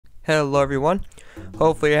Hello everyone,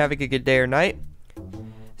 hopefully you're having a good day or night.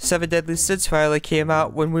 7 Deadly Sins finally came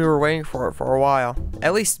out when we were waiting for it for a while.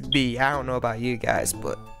 At least me, I don't know about you guys,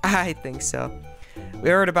 but I think so.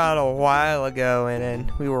 We heard about it a while ago and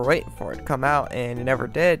then we were waiting for it to come out and it never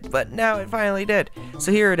did, but now it finally did.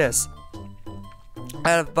 So here it is.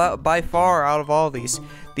 By far out of all these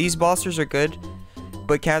monsters are good,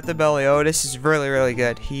 but Captain Meliodas is really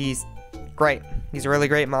good. He's great. He's a really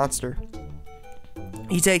great monster.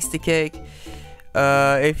 He takes the cake.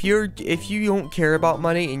 If you don't care about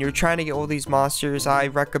money and you're trying to get all these monsters, I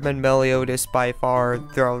recommend Meliodas by far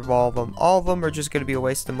throughout all of them. All of them are just going to be a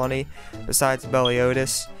waste of money besides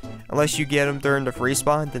Meliodas. Unless you get them during the free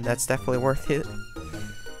spawn, then that's definitely worth it.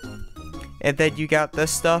 And then you got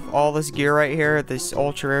this stuff, all this gear right here, this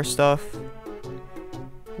ultra rare stuff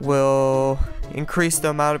will increase the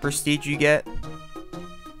amount of prestige you get.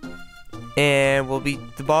 And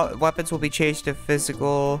the weapons will be changed to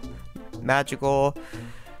physical, magical,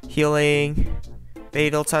 healing,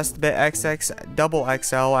 fatal, testament, XX, double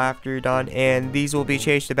XL after you're done, and these will be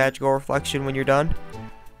changed to magical reflection when you're done.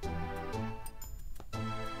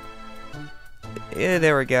 Yeah,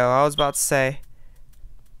 there we go. I was about to say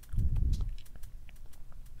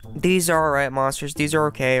these are alright monsters. These are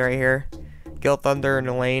okay right here. Guild Thunder and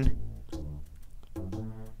Elaine.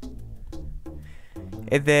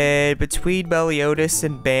 And then between Meliodas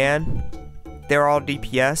and Ban, they're all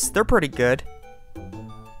DPS. They're pretty good.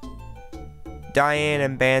 Diane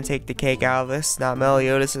and Ban take the cake out of this, not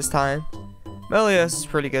Meliodas this time. Meliodas is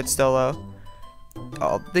pretty good still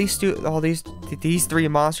though. These three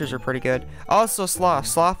monsters are pretty good. Also Sloth.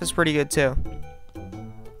 Sloth is pretty good too.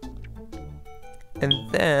 And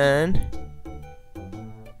then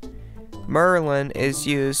Merlin is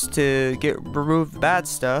used to remove the bad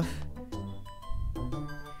stuff.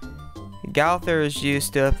 Galther is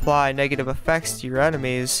used to apply negative effects to your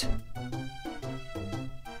enemies.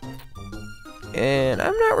 And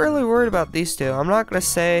I'm not really worried about these two. I'm not gonna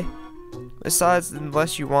say, besides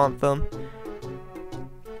unless you want them.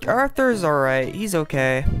 Arthur's alright, he's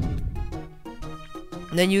okay.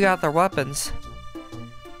 And then you got their weapons.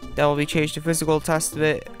 That will be changed to physical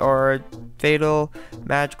testament or fatal,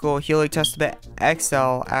 magical, healing testament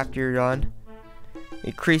XL after you're done.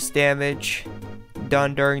 Increased damage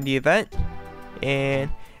done during the event, and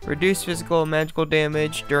reduce physical and magical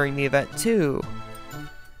damage during the event too.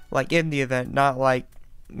 Like in the event, not like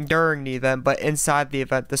during the event, but inside the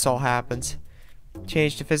event this all happens.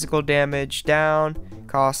 Change to physical damage down,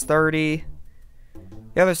 cost 30.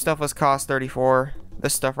 The other stuff was cost 34.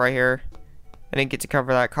 This stuff right here, I didn't get to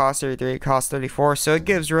cover that. Cost 33, cost 34, so it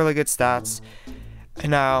gives really good stats.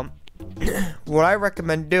 And now, what I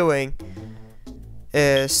recommend doing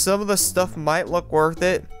is some of the stuff might look worth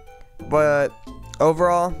it, but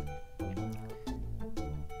overall,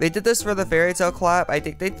 they did this for the Fairy Tail collab. I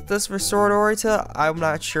think they did this for Sword Orita. I'm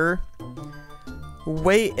not sure.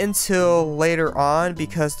 Wait until later on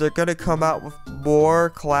because they're gonna come out with more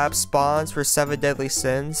collab spawns for 7 Deadly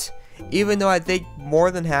Sins. Even though I think more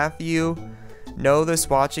than half of you know this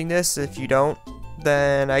watching this, if you don't,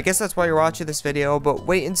 then I guess that's why you're watching this video, but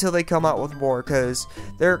wait until they come out with more, because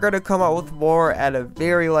they're going to come out with more at a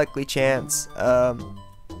very likely chance.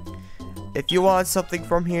 If you want something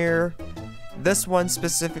from here, this one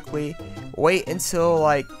specifically, wait until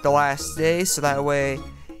like the last day, so that way,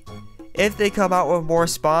 if they come out with more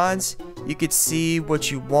spawns, you could see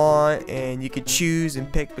what you want, and you could choose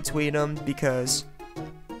and pick between them, because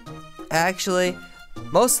actually,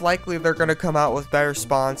 most likely they're going to come out with better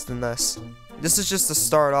spawns than this. This is just to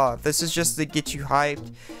start off. This is just to get you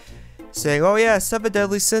hyped. Saying, oh yeah, 7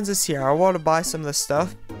 Deadly Sins is here. I want to buy some of this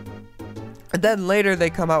stuff. And then later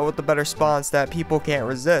they come out with the better spawns that people can't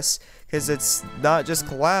resist. Because it's not just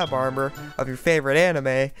collab armor of your favorite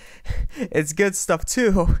anime. It's good stuff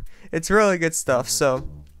too. It's really good stuff. So,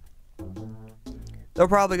 they're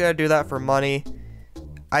probably going to do that for money.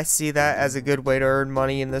 I see that as a good way to earn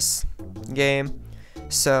money in this game.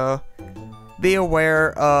 So, be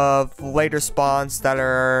aware of later spawns that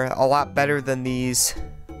are a lot better than these.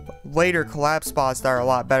 Later collab spawns that are a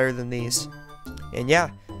lot better than these. And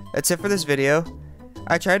yeah, that's it for this video.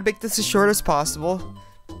 I tried to make this as short as possible,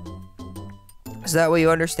 so that way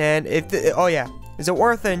you understand if oh yeah, is it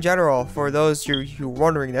worth it in general for those who are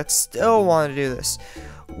wondering that still want to do this?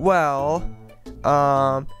 Well,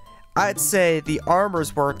 I'd say the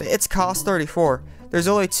armor's worth it. It's cost 34. There's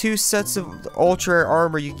only 2 sets of ultra rare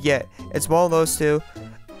armor you can get. It's one of those two.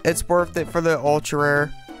 It's worth it for the ultra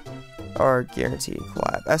rare or guaranteed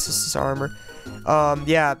collab SSS armor.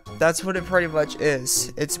 Yeah, that's what it pretty much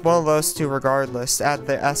is. It's one of those two regardless at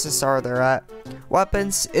the SSR they're at.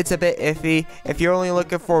 Weapons, it's a bit iffy. If you're only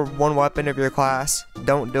looking for one weapon of your class,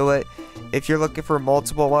 don't do it. If you're looking for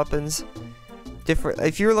multiple weapons,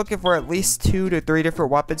 if you're looking for at least 2 to 3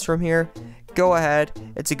 different weapons from here, go ahead.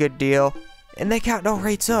 It's a good deal. And they got no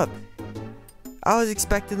rates up. I was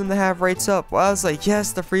expecting them to have rates up. Well, I was like,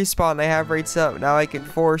 yes, the free spawn, they have rates up. Now I can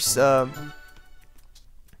force I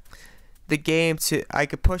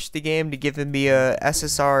could push the game to give me a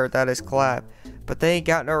SSR that is collab. But they ain't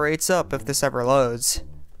got no rates up if this ever loads.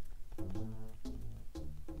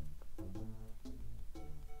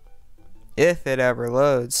 If it ever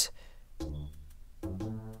loads.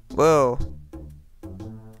 Whoa.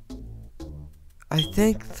 I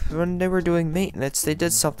think when they were doing maintenance, they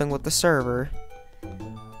did something with the server.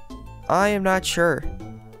 I am not sure.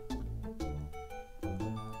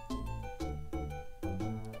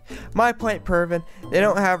 My point, Pervin, they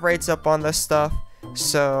don't have rates up on this stuff,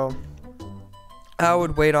 so I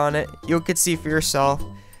would wait on it. You could see for yourself.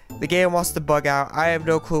 The game wants to bug out. I have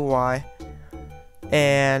no clue why.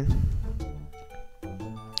 And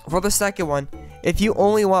for the second one, if you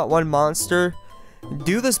only want one monster,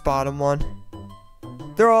 do this bottom one.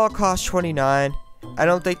 They're all cost 29. I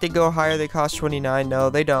don't think they go higher. They cost 29. No,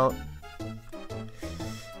 they don't.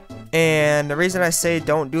 And the reason I say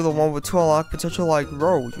don't do the one with 2 unlock potential, like,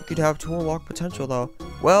 bro, you could have 2 unlock potential though.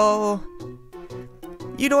 Well,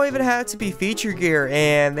 you don't even have to be feature gear,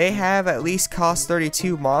 and they have at least cost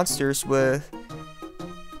 32 monsters with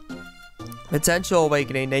potential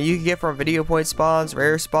awakening that you can get from video point spawns,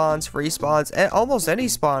 rare spawns, free spawns, and almost any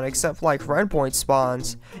spawn except for like friend point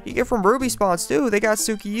spawns. You get from ruby spawns too. They got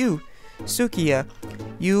Sukiya.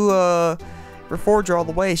 You Reforger all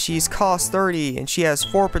the way. She's cost 30 and she has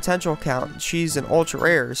 4 potential count. She's an ultra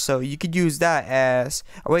rare, so you could use that as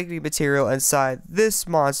awakening material inside this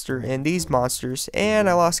monster and these monsters. And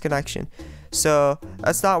I lost connection, so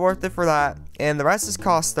that's not worth it for that. And the rest is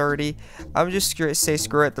cost 30. I'm just gonna say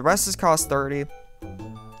screw it. The rest is cost 30.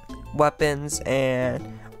 Weapons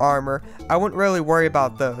and armor, I wouldn't really worry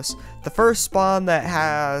about those. The first spawn that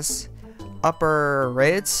has upper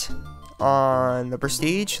rates on the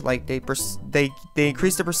prestige, like they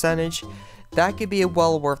increase the percentage, that could be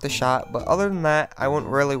well worth a shot. But other than that, I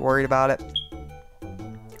wouldn't really worry about it.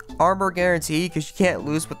 Armor guarantee, because you can't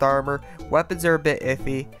lose with armor. Weapons are a bit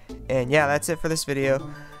iffy. And yeah, that's it for this video.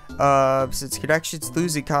 Since connection's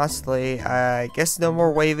losing constantly, I guess no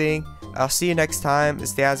more waving. I'll see you next time.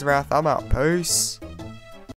 It's the AzureWrath. I'm out. Peace.